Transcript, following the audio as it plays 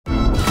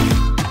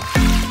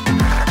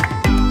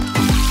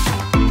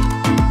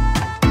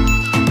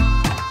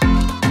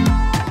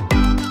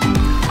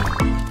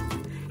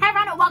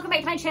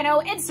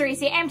channel, it's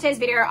Cerise, and in today's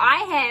video I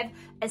have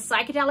a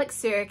Psychedelic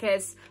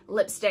Circus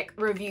lipstick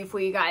review for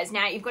you guys.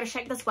 Now you've got to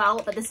shake this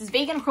well, but this is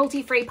vegan,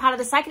 cruelty free, part of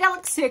the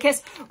Psychedelic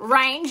Circus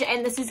range,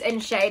 and this is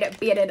in shade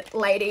Bearded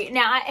Lady.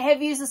 Now I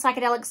have used the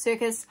Psychedelic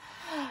Circus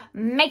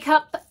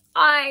makeup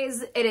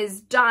eyes. It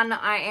is done.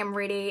 I am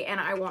ready and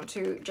I want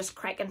to just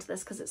crack into this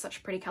because it's such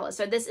a pretty color.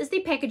 So this is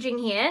the packaging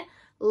here.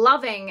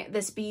 Loving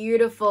this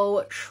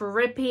beautiful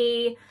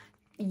trippy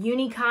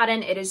uni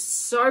carton. It is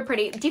so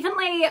pretty.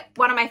 Definitely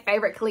one of my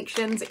favorite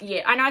collections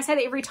yet. I know I say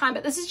that every time,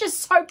 but this is just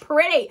so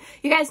pretty.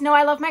 You guys know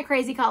I love my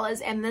crazy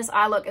colors, and this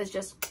eye look is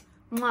just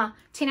mwah,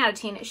 10 out of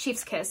 10,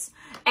 chef's kiss.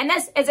 And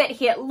this is it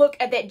here. Look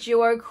at that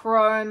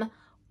duochrome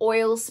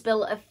oil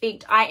spill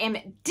effect. I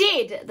am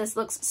dead. This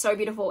looks so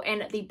beautiful,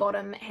 and the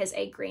bottom has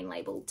a green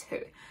label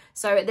too.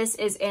 So this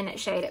is in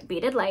shade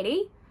Bearded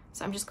Lady.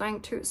 So I'm just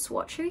going to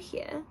swatch her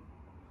here.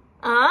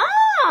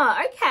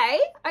 Ah,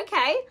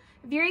 okay.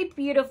 Very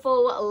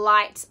beautiful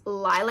light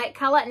lilac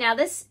color. Now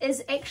this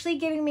is actually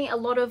giving me a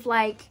lot of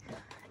like,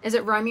 is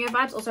it Romeo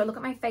vibes? Also look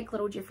at my fake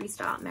little Jeffree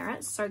Star mirror.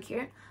 It's so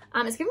cute.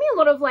 It's giving me a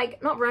lot of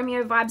like, not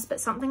Romeo vibes,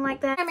 but something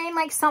like that. I mean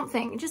like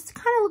something. It just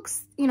kind of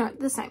looks, you know,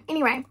 the same.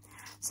 Anyway,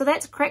 so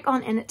let's crack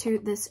on into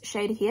this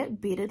shade here,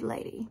 Bearded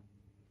Lady.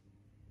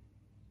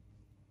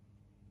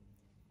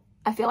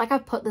 I feel like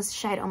I've put this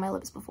shade on my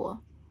lips before.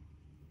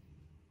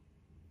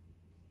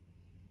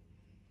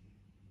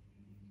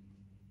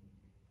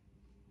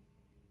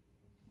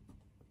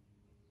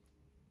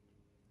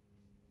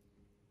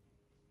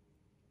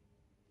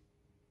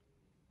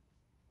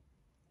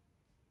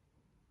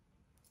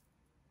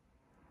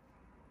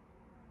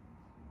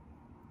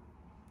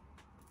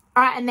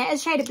 Alright, and that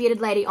is shade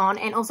Bearded Lady on,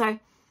 and also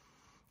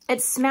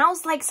it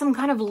smells like some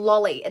kind of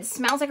lolly. It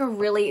smells like a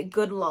really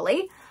good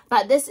lolly,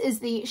 but this is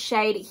the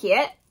shade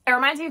here. It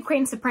reminds me of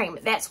Queen Supreme.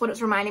 That's what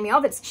it's reminding me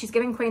of. She's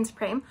giving Queen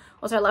Supreme.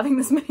 Also loving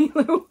this mini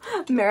little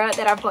mirror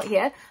that I've got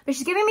here, but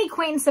she's giving me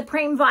Queen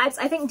Supreme vibes.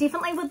 I think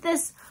definitely with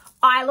this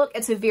eye look,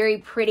 it's a very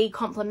pretty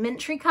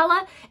complementary color.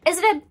 Is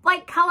it a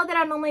like color that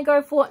I normally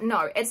go for?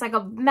 No, it's like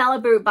a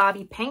Malibu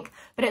Barbie pink,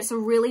 but it's a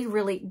really,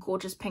 really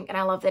gorgeous pink, and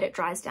I love that it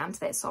dries down to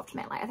that soft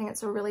matte light. I think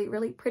it's a really,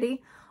 really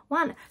pretty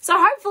one. So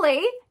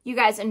hopefully you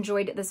guys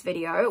enjoyed this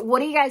video.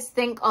 What do you guys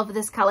think of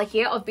this color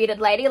here of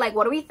Bearded Lady? Like,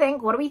 what do we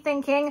think? What are we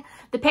thinking?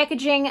 The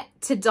packaging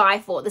to die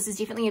for. This is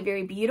definitely a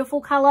very beautiful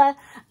color.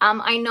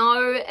 I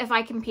know if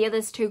I compare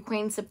this to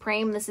Queen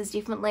Supreme, this is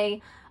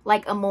definitely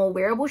like a more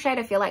wearable shade.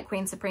 I feel like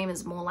Queen Supreme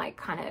is more like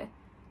kind of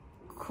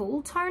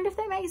cool toned, if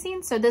that makes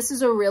sense. So this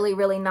is a really,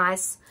 really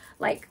nice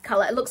like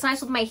color. It looks nice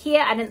with my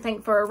hair. I didn't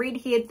think for a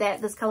redhead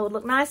that this color would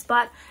look nice,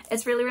 but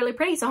it's really, really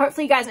pretty. So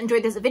hopefully you guys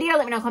enjoyed this video.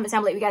 Let me know in the comments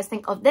down below what you guys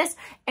think of this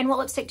and what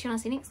lipstick do you want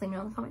to see next. Let me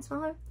know in the comments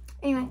below.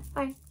 Anyway,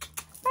 bye.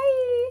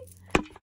 Bye.